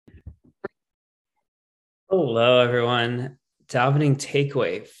Hello, everyone. Davening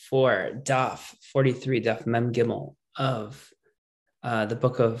takeaway for Daf 43, Daf Mem Gimel of the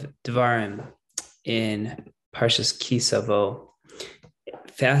book of Devarim in Parshas Kisavo.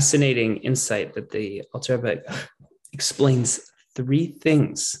 Fascinating insight that the Alter Rebbe explains three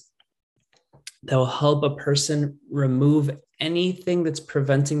things that will help a person remove anything that's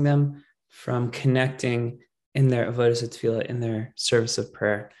preventing them from connecting in their avodas tefillah, in their service of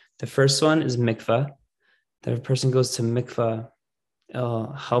prayer. The first one is mikvah. That if a person goes to mikvah,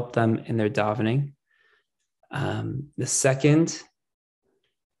 it'll help them in their davening. The second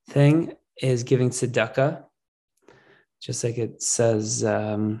thing is giving tzedakah, just like it says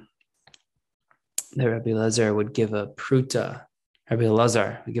that Rabbi Lazar would give a pruta. Rabbi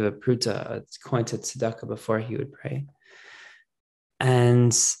Lazar would give a pruta, a coin to tzedakah before he would pray.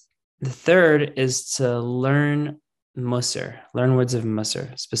 And the third is to learn musar, learn words of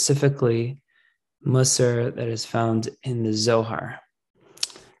musar, specifically musar that is found in the Zohar.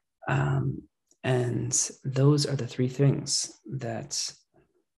 And those are the three things that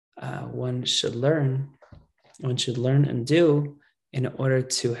one should learn and do in order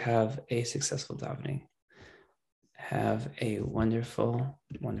to have a successful davening. Have a wonderful,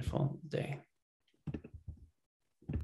 wonderful day.